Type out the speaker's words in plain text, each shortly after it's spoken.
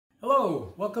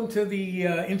Hello, welcome to the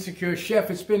Insecure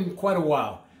Chef. It's been quite a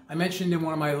while. I mentioned in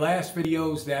one of my last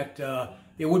videos that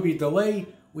there would be a delay.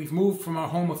 We've moved from our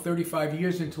home of 35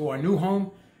 years into our new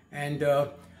home, and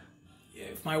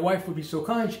if my wife would be so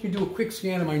kind, she could do a quick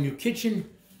scan of my new kitchen,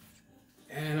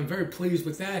 and I'm very pleased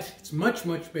with that. It's much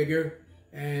bigger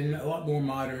and a lot more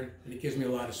modern, and it gives me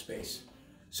a lot of space.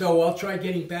 So I'll try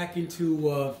getting back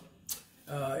into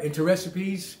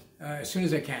recipes as soon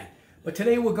as I can. But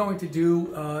today we're going to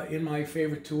do, in my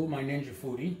favorite tool, my Ninja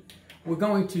Foodi, we're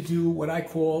going to do what I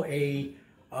call a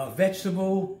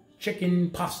vegetable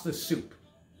chicken pasta soup.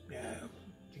 You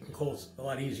can call it a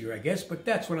lot easier, I guess, but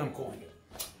that's what I'm calling it.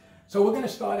 So we're going to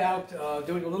start out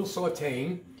doing a little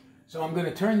sauteing. So I'm going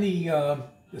to turn the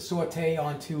saute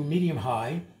onto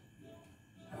medium-high.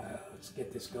 Let's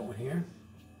get this going here.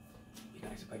 Be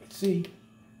nice if I could see.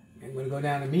 I'm going to go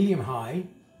down to medium-high,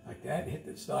 like that, hit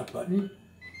the start button.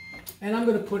 And I'm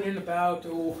going to put in about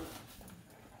a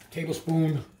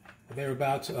tablespoon or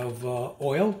thereabouts of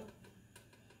oil.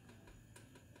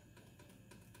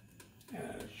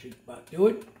 Should about do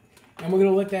it. And we're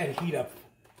going to let that heat up.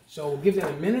 So we'll give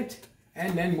that a minute,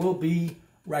 and then we'll be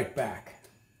right back.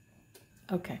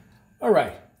 Okay. All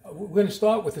right. We're going to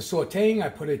start with the sauteing. I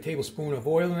put a tablespoon of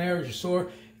oil in there, as you saw.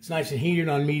 It's nice and heated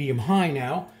on medium-high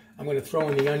now. I'm going to throw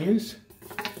in the onions.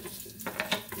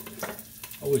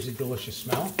 Always a delicious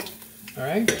smell. All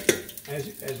right,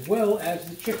 as well as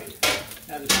the chicken.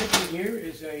 Now the chicken here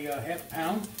is a half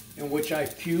pound, in which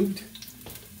I've cubed,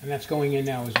 and that's going in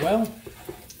now as well.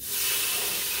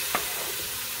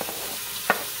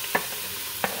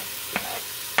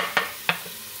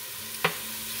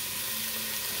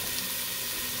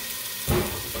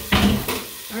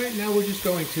 All right, now we're just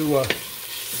going to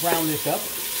brown this up.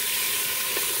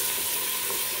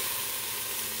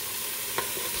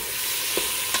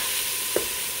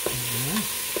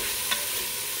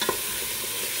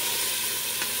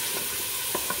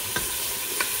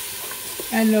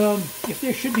 And if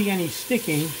there should be any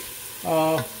sticking,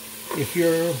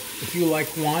 if you like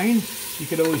wine, you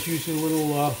could always use a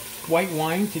little white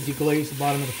wine to deglaze the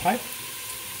bottom of the pipe.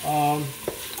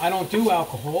 I don't do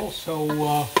alcohol,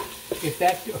 so if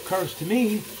that occurs to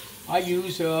me, I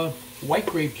use white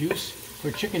grape juice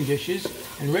for chicken dishes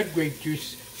and red grape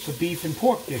juice for beef and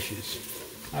pork dishes.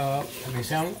 It may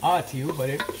sound odd to you, but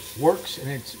it works, and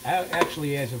it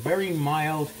actually has a very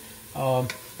mild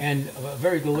and a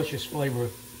very delicious flavor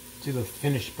to the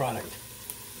finished product.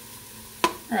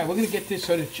 All right, we're going to get this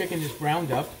so the chicken is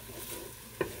browned up.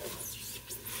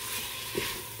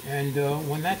 And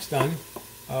when that's done,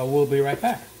 we'll be right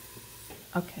back.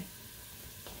 Okay.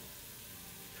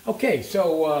 Okay,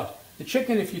 so the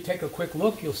chicken, if you take a quick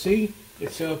look, you'll see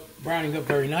it's browning up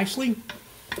very nicely.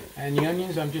 And the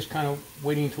onions, I'm just kind of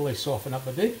waiting until they soften up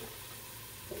a bit.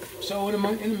 So in a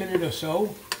minute or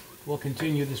so, we'll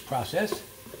continue this process.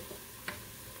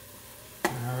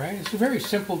 All right, it's a very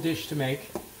simple dish to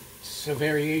make. It's a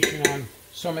variation on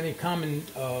so many common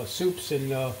soups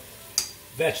and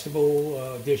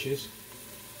vegetable dishes.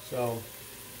 So,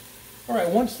 all right,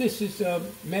 once this is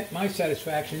met my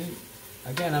satisfaction,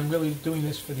 again, I'm really doing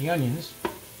this for the onions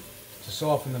to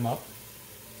soften them up.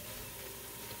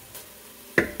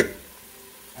 All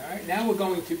right, now we're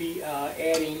going to be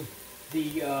adding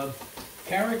the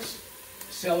carrots,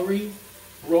 celery,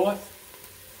 broth,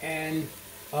 and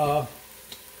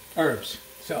herbs.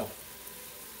 So,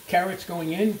 carrots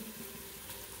going in,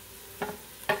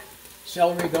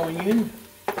 celery going in,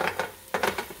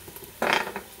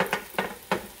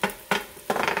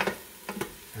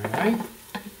 all right,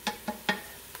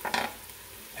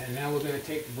 and now we're going to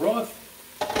take the broth,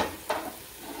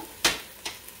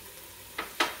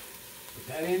 put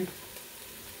that in.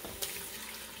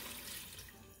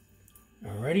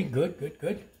 Alrighty, good.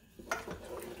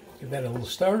 Give that a little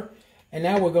stir. And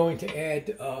now we're going to add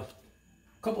a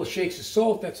couple of shakes of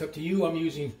salt. That's up to you. I'm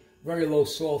using very low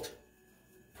salt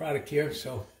product here,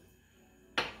 so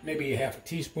maybe a half a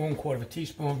teaspoon, quarter of a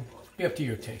teaspoon. Be up to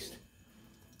your taste.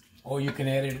 Or you can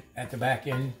add it at the back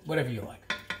end, whatever you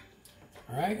like.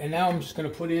 Alright, and now I'm just going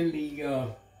to put in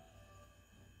the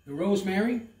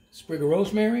rosemary, sprig of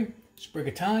rosemary, sprig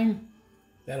of thyme.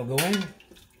 That'll go in.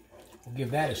 We'll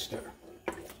give that a stir.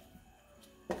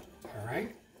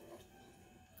 Alright.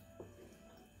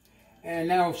 And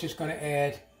now I'm just going to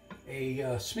add a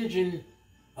smidgen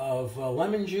of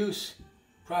lemon juice,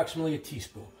 approximately a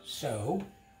teaspoon. So,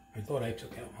 I thought I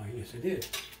took out mine. Yes, I did.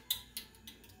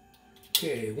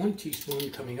 Okay, 1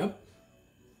 teaspoon coming up.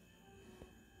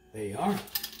 There you are.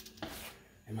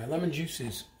 And my lemon juice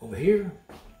is over here.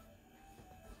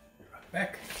 Right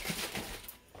back.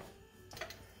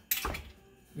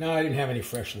 No, I didn't have any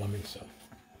fresh lemon, so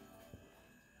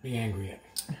be angry at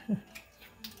me.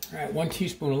 All right, 1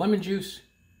 teaspoon of lemon juice.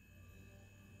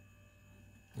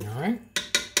 All right,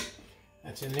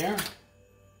 that's in there.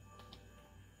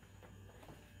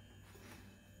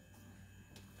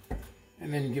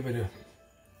 And then give it a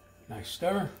nice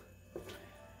stir.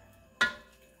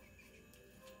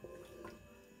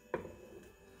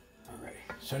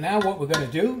 So now what we're going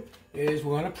to do is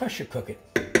we're going to pressure cook it.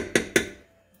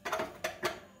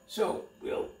 So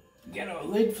we'll get our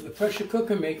lid for the pressure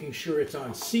cooker, making sure it's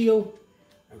on seal.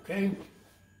 Okay,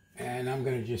 and I'm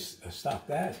going to just stop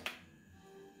that.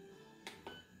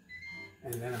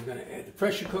 And then I'm going to add the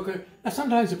pressure cooker. Now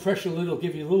sometimes the pressure lid will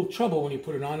give you a little trouble when you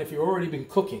put it on if you've already been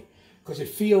cooking, because it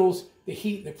feels the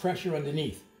heat and the pressure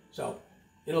underneath. So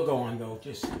it'll go on though.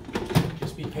 Just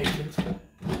be patient.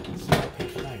 Let's see how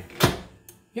patient I am.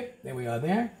 Yep, there we are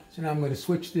there. So now I'm going to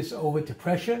switch this over to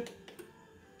pressure.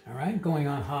 All right, going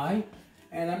on high.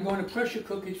 And I'm going to pressure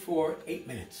cook it for 8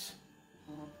 minutes.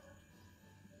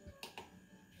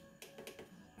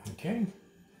 Okay,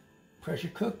 pressure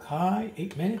cook high,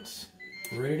 8 minutes.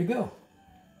 We're ready to go.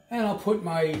 And I'll put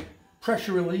my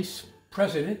pressure release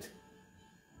president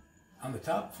on the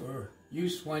top for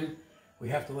use when we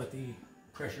have to let the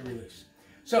pressure release.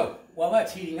 So while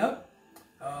that's heating up,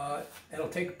 it'll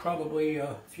take probably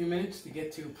a few minutes to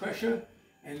get to pressure,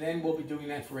 and then we'll be doing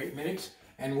that for 8 minutes,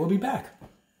 and we'll be back.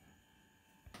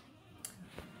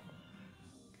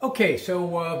 Okay,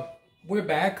 so we're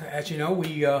back. As you know,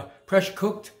 we pressure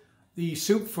cooked the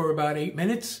soup for about 8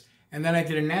 minutes, and then I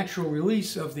did a natural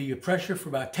release of the pressure for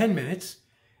about 10 minutes,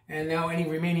 and now any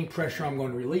remaining pressure I'm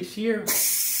going to release here.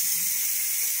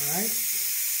 All right.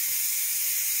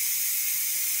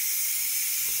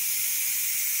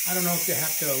 I don't know if you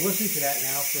have to listen to that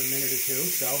now for a minute or two,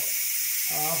 so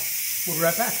we'll be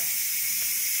right back.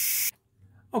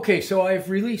 Okay, so I've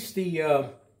released the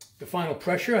final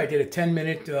pressure. I did a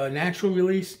 10-minute natural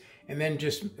release and then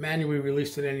just manually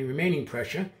released it any remaining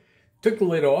pressure. Took the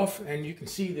lid off, and you can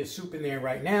see the soup in there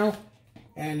right now,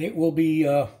 and it will be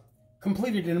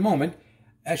completed in a moment.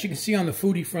 As you can see on the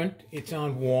Foodi front, it's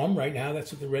on warm right now.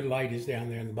 That's what the red light is down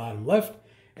there in the bottom left.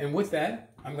 And with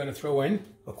that, I'm going to throw in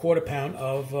a 1/4 pound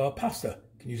of pasta.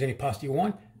 You can use any pasta you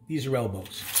want. These are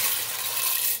elbows.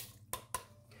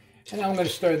 And now I'm going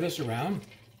to stir this around.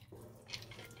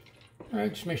 All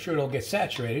right, just make sure it'll get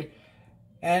saturated.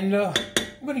 And I'm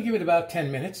going to give it about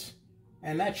 10 minutes.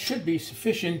 And that should be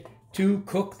sufficient to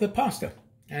cook the pasta.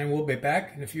 And we'll be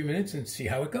back in a few minutes and see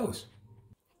how it goes.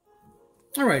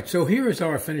 All right, so here is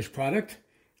our finished product.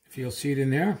 If you'll see it in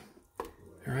there.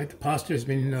 All right, the pasta has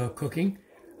been cooking.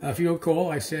 If you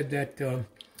recall, I said that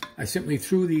I simply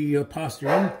threw the pasta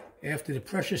in after the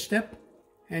pressure step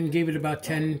and gave it about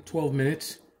 10-12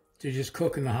 minutes to just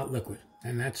cook in the hot liquid.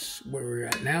 And that's where we're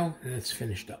at now, and it's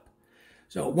finished up.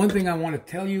 So one thing I want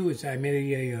to tell you is I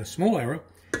made a small error.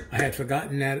 I had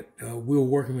forgotten that we were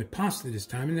working with pasta this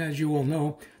time, and as you all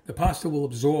know, the pasta will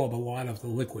absorb a lot of the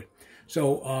liquid.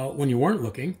 So when you weren't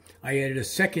looking, I added a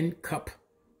 2nd cup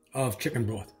of chicken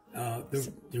broth.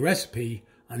 The recipe,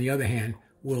 on the other hand,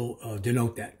 will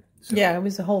denote that. So, yeah, it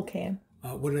was a whole can.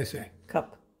 What did I say?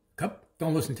 Cup. Cup?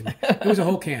 Don't listen to me. It was a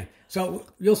whole can. So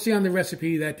you'll see on the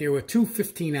recipe that there were 2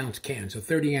 15-ounce cans, so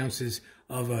 30 ounces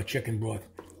of chicken broth.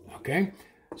 Okay?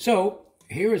 So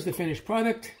here is the finished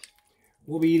product.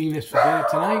 We'll be eating this for dinner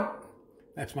tonight.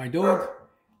 That's my dog.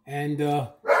 And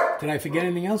did I forget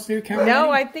anything else there, Karen?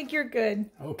 No, I think you're good.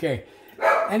 Okay.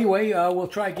 Anyway, we'll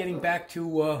try getting back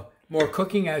to more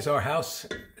cooking as our house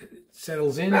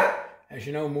settles in. As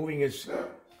you know, moving is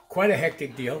quite a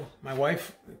hectic deal. My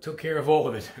wife took care of all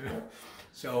of it.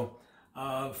 So,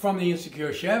 from the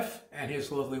Insecure Chef and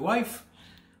his lovely wife,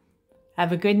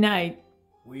 have a good night.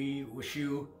 We wish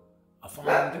you a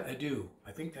fond adieu.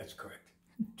 I think that's correct.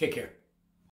 Take care.